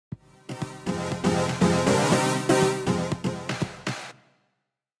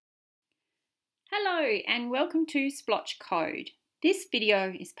Hello and welcome to Splotch Code. This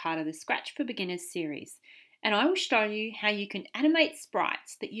video is part of the Scratch for Beginners series and I will show you how you can animate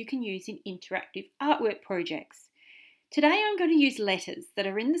sprites that you can use in interactive artwork projects. Today I'm going to use letters that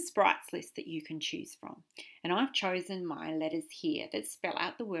are in the sprites list that you can choose from, and I've chosen my letters here that spell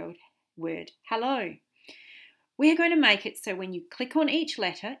out the word hello. We're going to make it so when you click on each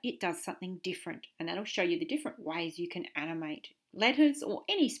letter it does something different, and that'll show you the different ways you can animate letters or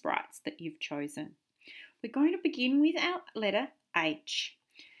any sprites that you've chosen. We're going to begin with our letter H.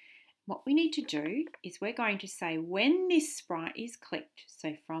 What we need to do is we're going to say when this sprite is clicked.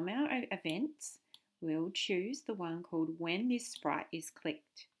 So from our events, we'll choose the one called when this sprite is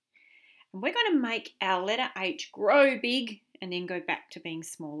clicked. And we're going to make our letter H grow big and then go back to being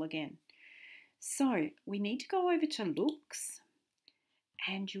small again. So we need to go over to looks,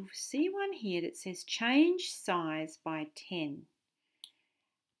 and you'll see one here that says change size by 10.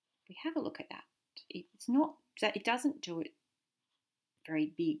 We have a look at that. It doesn't do it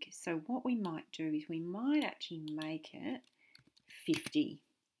very big. So what we might do is we might actually make it 50.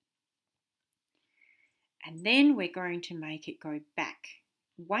 And then we're going to make it go back.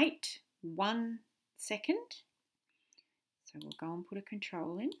 Wait 1 second. So we'll go and put a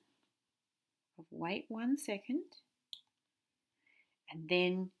control in of wait 1 second. And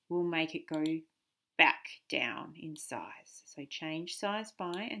then we'll make it go back down in size. So change size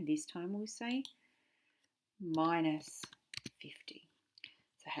by, and this time we'll say minus 50.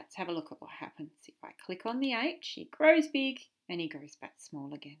 So let's have a look at what happens. If I click on the H, it grows big and it goes back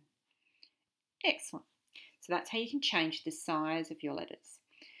small again. Excellent. So that's how you can change the size of your letters.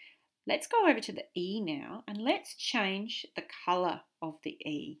 Let's go over to the E now, and let's change the colour of the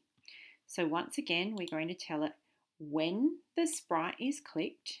E. So once again, we're going to tell it when the sprite is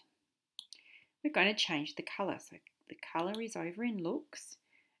clicked, we're going to change the colour. So the colour is over in looks,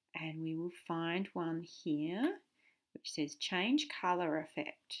 and we will find one here which says change colour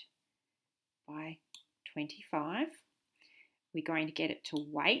effect by 25. We're going to get it to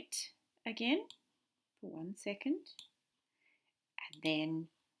wait again for 1 second, and then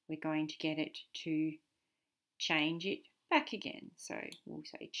we're going to get it to change it back again. So we'll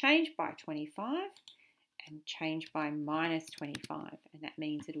say change by 25 and change by minus 25, and that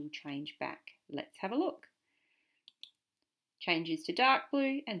means it'll change back. Let's have a look. Changes to dark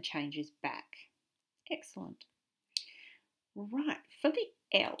blue and changes back. Excellent. Right, for the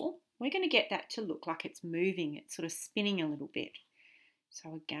L, we're going to get that to look like it's moving. It's sort of spinning a little bit.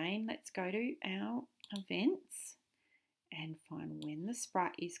 So again, let's go to our events and find when the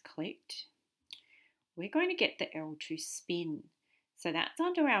sprite is clicked. We're going to get the L to spin. So that's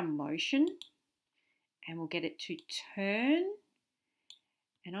under our motion, and we'll get it to turn,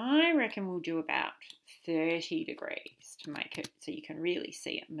 and I reckon we'll do about 30 degrees to make it so you can really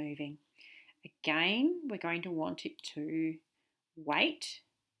see it moving. Again, we're going to want it to wait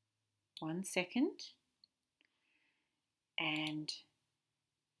 1 second, and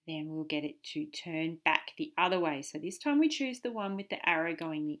then we'll get it to turn back the other way. So this time we choose the one with the arrow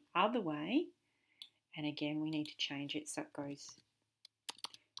going the other way, and again we need to change it so it goes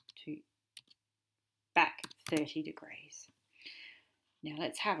to back 30 degrees. Now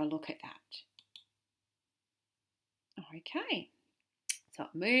let's have a look at that. Okay, so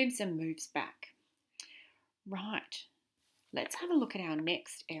it moves and moves back. Right, let's have a look at our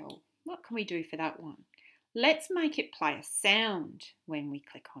next L. What can we do for that one? Let's make it play a sound when we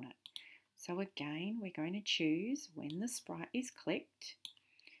click on it. So again, we're going to choose when the sprite is clicked,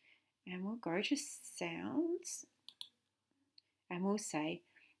 and we'll go to sounds, and we'll say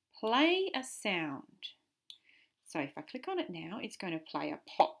play a sound. So if I click on it now, it's going to play a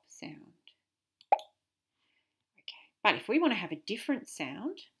pop sound. Okay, but if we want to have a different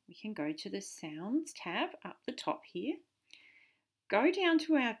sound, we can go to the Sounds tab up the top here, go down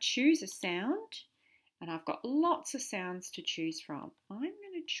to our Choose a Sound, and I've got lots of sounds to choose from. I'm going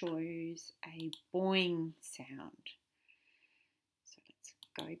to choose a boing sound. So let's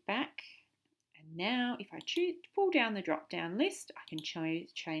go back, and now if I pull down the drop-down list, I can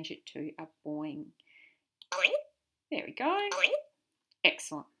change it to a boing. There we go.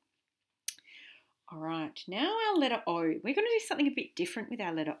 Excellent. All right, now our letter O. We're going to do something a bit different with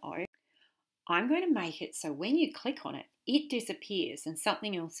our letter O. I'm going to make it so when you click on it, it disappears and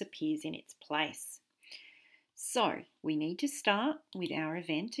something else appears in its place. So we need to start with our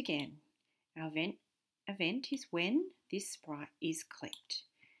event again. Our event is when this sprite is clicked.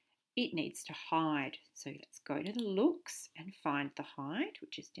 It needs to hide. So let's go to the looks and find the hide,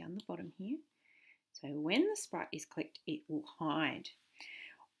 which is down the bottom here. So when the sprite is clicked, it will hide.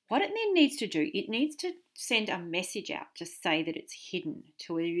 What it then needs to do, it needs to send a message out to say that it's hidden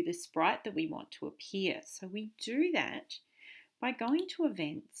to the sprite that we want to appear. So we do that by going to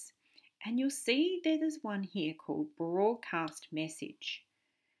events, and you'll see there's one here called broadcast message.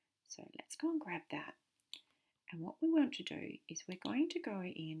 So let's go and grab that. And what we want to do is we're going to go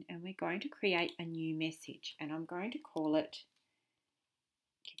in and we're going to create a new message, and I'm going to call it,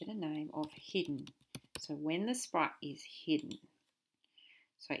 give it a name of hidden. So when the sprite is hidden.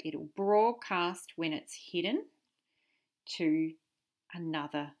 So it'll broadcast when it's hidden to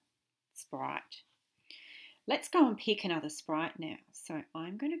another sprite. Let's go and pick another sprite now. So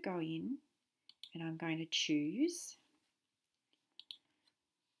I'm going to go in and I'm going to choose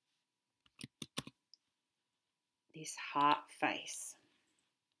this heart face.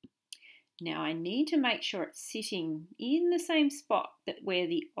 Now I need to make sure it's sitting in the same spot that where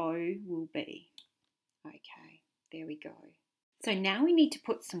the O will be. Okay, there we go. So now we need to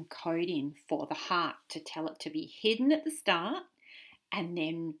put some code in for the heart to tell it to be hidden at the start, and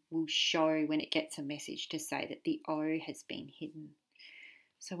then we'll show when it gets a message to say that the O has been hidden.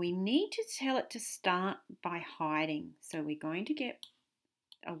 So we need to tell it to start by hiding. So we're going to get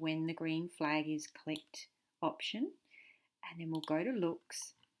a when the green flag is clicked option, and then we'll go to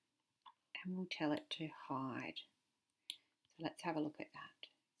looks and we'll tell it to hide. So let's have a look at that.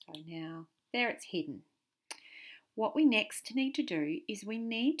 So now there it's hidden. What we next need to do is we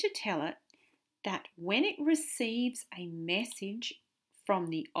need to tell it that when it receives a message from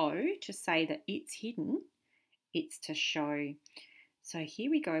the O to say that it's hidden, it's to show. So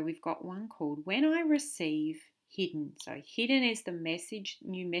here we go, we've got one called when I receive hidden. So hidden is the message,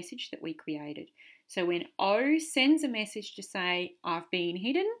 new message that we created. So when O sends a message to say I've been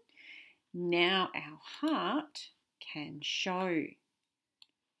hidden, now our heart can show.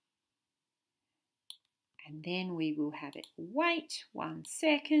 And then we will have it wait 1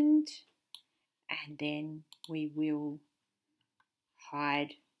 second, and then we will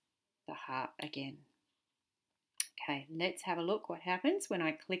hide the heart again. Okay, let's have a look what happens when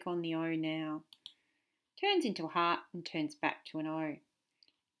I click on the O now. Turns into a heart and turns back to an O.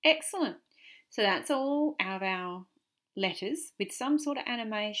 Excellent. So that's all of our letters with some sort of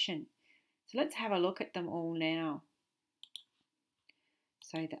animation. So let's have a look at them all now.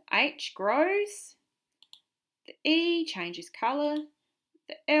 So the H grows. The E changes colour,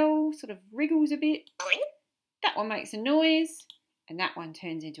 the L sort of wriggles a bit, that one makes a noise, and that one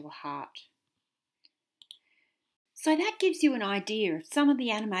turns into a heart. So that gives you an idea of some of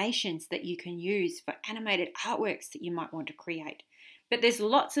the animations that you can use for animated artworks that you might want to create. But there's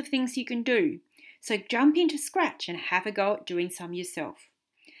lots of things you can do, so jump into Scratch and have a go at doing some yourself.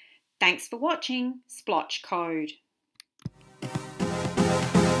 Thanks for watching Splotch Code.